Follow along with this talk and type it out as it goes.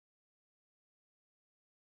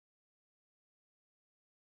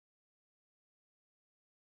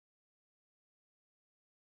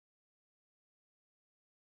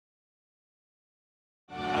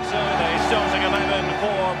starting 11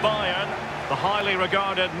 for Bayern. The highly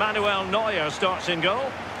regarded Manuel Neuer starts in goal.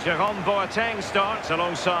 Jerome Boateng starts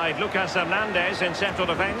alongside Lucas Hernandez in central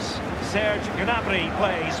defence. Serge Gnabry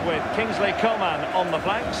plays with Kingsley Coman on the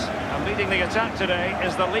flanks. And leading the attack today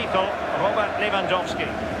is the lethal Robert Lewandowski.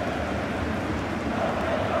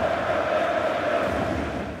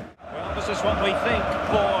 Well, this is what we think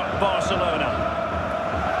for Barcelona.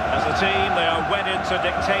 As a team, they are wedded to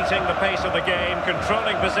dictating the pace of the game,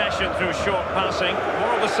 controlling possession through short passing.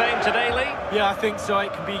 More of the same today, Lee? Yeah, I think so.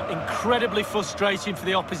 It can be incredibly frustrating for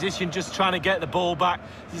the opposition just trying to get the ball back.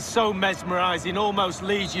 It's so mesmerising, almost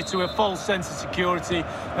leads you to a false sense of security.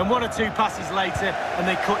 And one or two passes later, and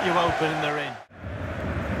they cut you open and they're in.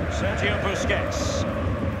 Sergio Busquets.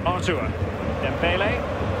 Artur. Dembele.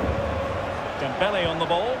 Dembele on the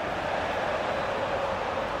ball.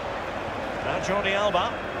 Now Jordi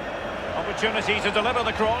Alba. Opportunity to deliver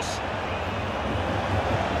the cross.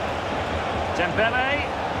 Dembele.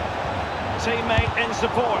 Teammate in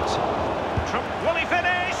support. Will he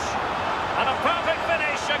finish? And a perfect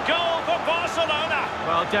finish. A goal for Barcelona.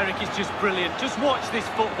 Well, Derek is just brilliant. Just watch this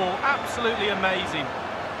football. Absolutely amazing.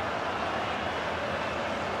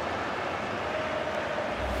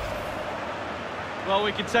 Well,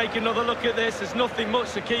 we can take another look at this. There's nothing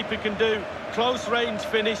much the keeper can do. Close range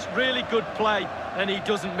finish, really good play, and he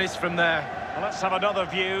doesn't miss from there. Well, let's have another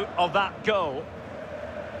view of that goal.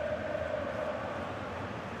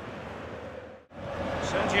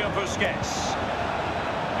 Sergio Busquets.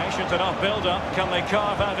 Patient enough build-up. Can they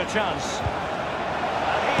carve out a chance?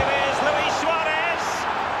 And here is Luis Suarez.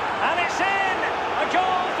 And it's in! A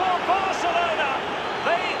goal for Barcelona.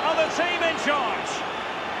 They are the team in charge.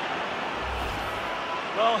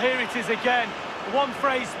 Well, here it is again. One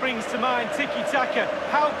phrase springs to mind, tiki-taka.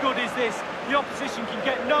 How good is this? The opposition can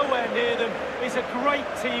get nowhere near them. It's a great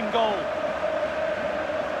team goal.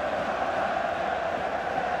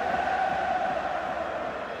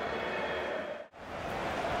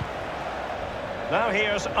 Now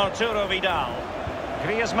here's Arturo Vidal.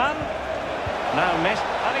 Griezmann. Now missed.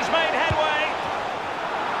 And he's made headway.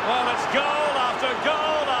 Well, it's goal after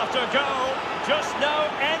goal after goal. Just no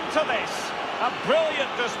end to this. A brilliant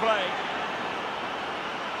display.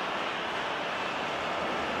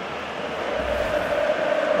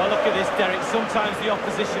 Well, look at this, Derek. Sometimes the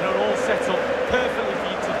opposition are all set up perfectly for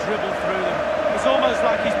you to dribble through them. It's almost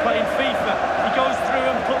like he's playing FIFA. He goes through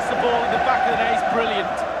and puts the ball in the back of the net. It's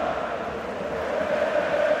brilliant.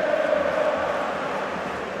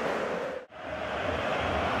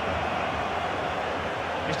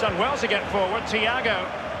 He's done well to get forward, Thiago.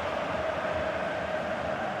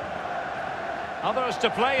 Others to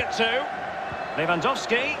play it to.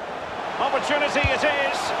 Lewandowski. Opportunity it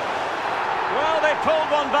is. Well, they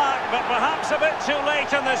pulled one back, but perhaps a bit too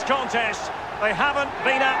late in this contest. They haven't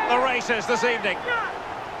been at the races this evening.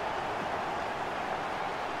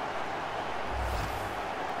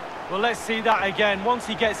 Well, let's see that again. Once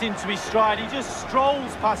he gets into his stride, he just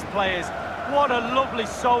strolls past players. What a lovely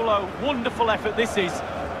solo. Wonderful effort this is.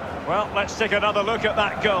 Well, let's take another look at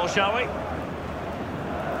that goal, shall we?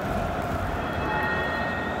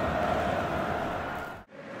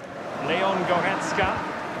 Leon Goretzka.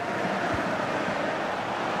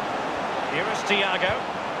 Here is Thiago.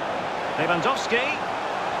 Lewandowski.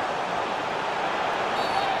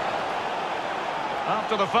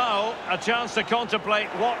 After the foul, a chance to contemplate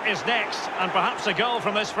what is next, and perhaps a goal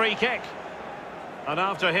from this free kick. And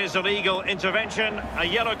after his illegal intervention, a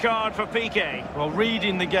yellow card for Piqué. Well,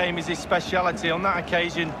 reading the game is his speciality. On that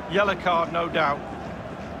occasion, yellow card, no doubt.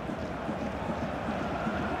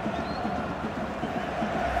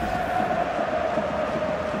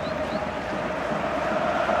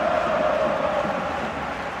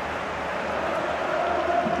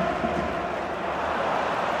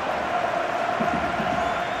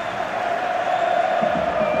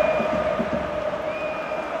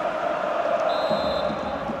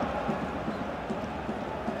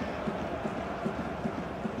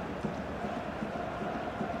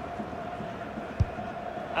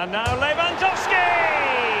 And now Lewandowski!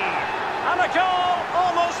 And a goal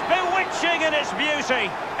almost bewitching in its beauty.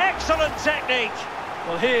 Excellent technique.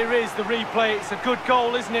 Well, here is the replay. It's a good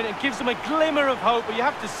goal, isn't it? It gives them a glimmer of hope, but you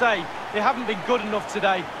have to say, they haven't been good enough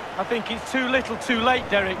today. I think it's too little too late,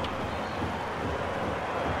 Derek.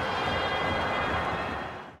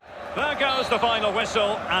 There goes the final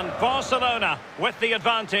whistle, and Barcelona with the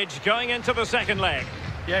advantage going into the second leg.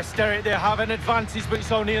 Yes, Derek, they have an advantage, but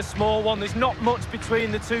it's only a small one. There's not much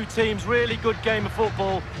between the two teams. Really good game of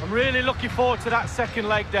football. I'm really looking forward to that second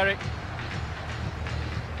leg, Derek.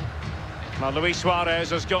 Well, Luis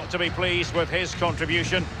Suarez has got to be pleased with his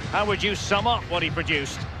contribution. How would you sum up what he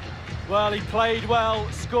produced? Well, he played well,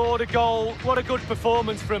 scored a goal. What a good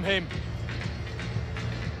performance from him.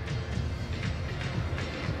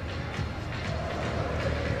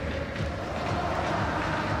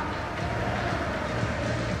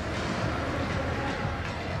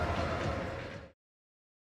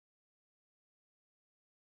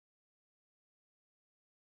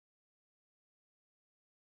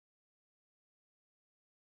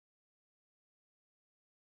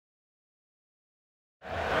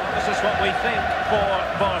 This is what we think for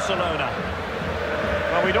Barcelona.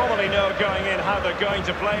 Well, we normally know going in how they're going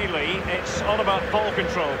to play, Lee. It's all about ball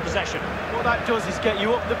control, possession. What that does is get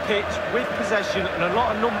you up the pitch with possession and a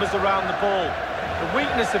lot of numbers around the ball. The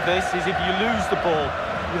weakness of this is if you lose the ball,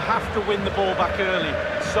 you have to win the ball back early.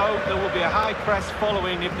 So there will be a high press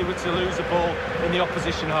following if they were to lose the ball in the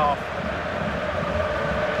opposition half.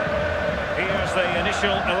 Here's the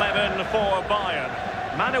initial 11 for Bayern.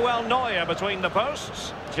 Manuel Neuer between the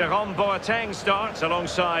posts. Jerome Boateng starts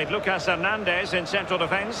alongside Lucas Hernandez in central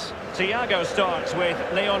defence. Thiago starts with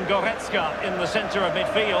Leon Goretzka in the centre of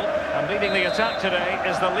midfield. And leading the attack today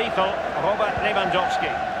is the lethal Robert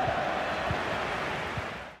Lewandowski.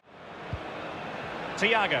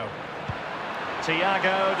 Thiago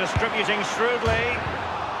distributing shrewdly.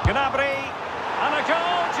 Gnabry. And a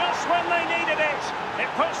goal just when they needed it. It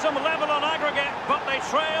puts them level on aggregate, but they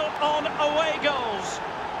trail on away goals.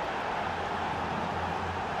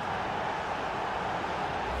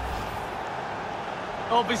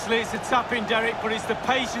 Obviously, it's a tap-in, Derek, but it's the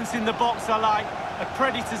patience in the box I like. A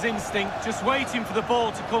predator's instinct, just waiting for the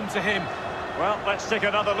ball to come to him. Well, let's take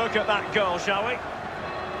another look at that goal, shall we?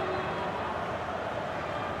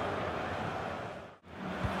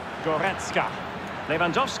 Goretzka.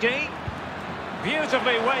 Lewandowski.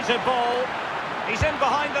 Beautifully weighted ball. He's in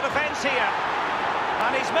behind the defence here.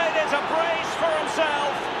 And he's made it a brace for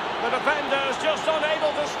himself. The defender's just unable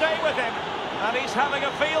to stay with him. And he's having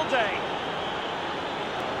a field day.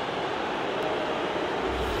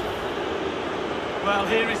 Well,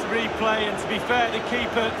 here is the replay, and to be fair, the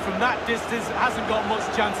keeper from that distance hasn't got much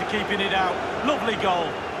chance of keeping it out. Lovely goal.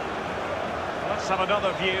 Let's have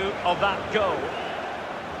another view of that goal.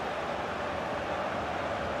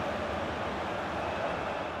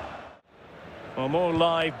 Well, more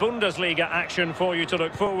live Bundesliga action for you to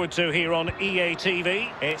look forward to here on EA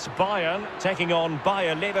TV. It's Bayern taking on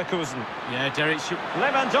Bayer Leverkusen. Yeah, Derek.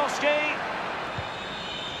 Lewandowski.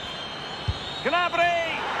 Gnabry.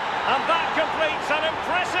 And that completes an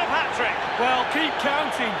impressive hat-trick. Well, keep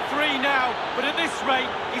counting. 3 now, but at this rate,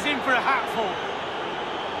 he's in for a hatful.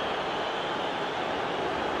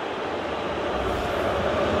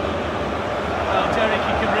 Well, Derek,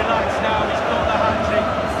 he can relax now. He's got the hat-trick.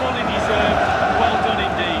 Fully deserved. Well done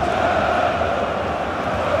indeed.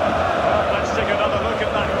 Well, let's take another look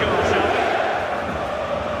at that goal, shall we?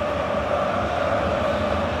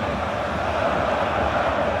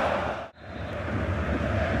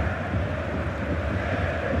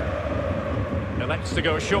 Elects to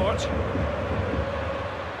go short.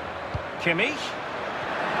 Kimmich.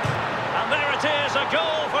 And there it is, a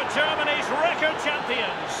goal for Germany's record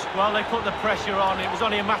champions. Well, they put the pressure on. It was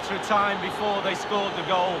only a matter of time before they scored the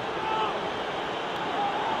goal.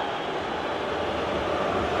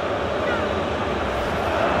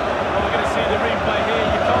 Well, we're going to see the replay here.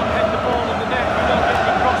 You can't head the ball in the net. You don't get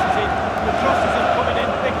the crosses in. The crosses are coming in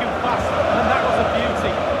thick and fast, and that was a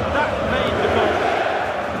beauty. That made the goal.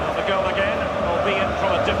 Well, the goal again, albeit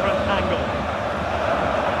from a different angle.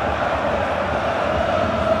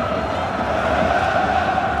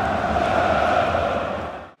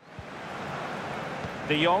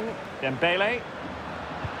 De Jong, Dembele.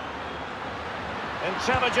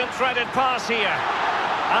 Intelligent threaded pass here.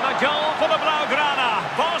 And a goal for the Blaugrana.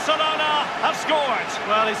 Barcelona have scored.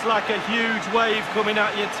 Well, it's like a huge wave coming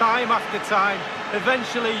at you time after time.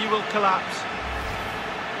 Eventually you will collapse.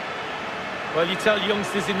 Well, you tell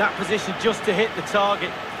youngsters in that position just to hit the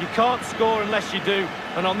target. You can't score unless you do.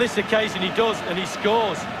 And on this occasion he does, and he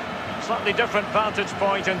scores. Slightly different vantage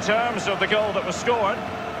point in terms of the goal that was scored.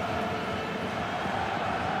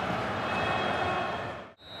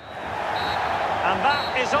 And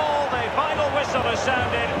that is all. The final whistle has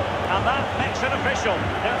sounded, and that makes it official.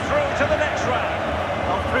 They're through to the next round.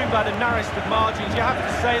 Well, through by the narrowest of margins. You have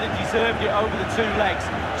to say they deserved it over the 2 legs.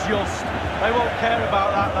 Just. They won't care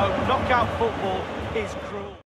about that, though. Knockout football is cruel.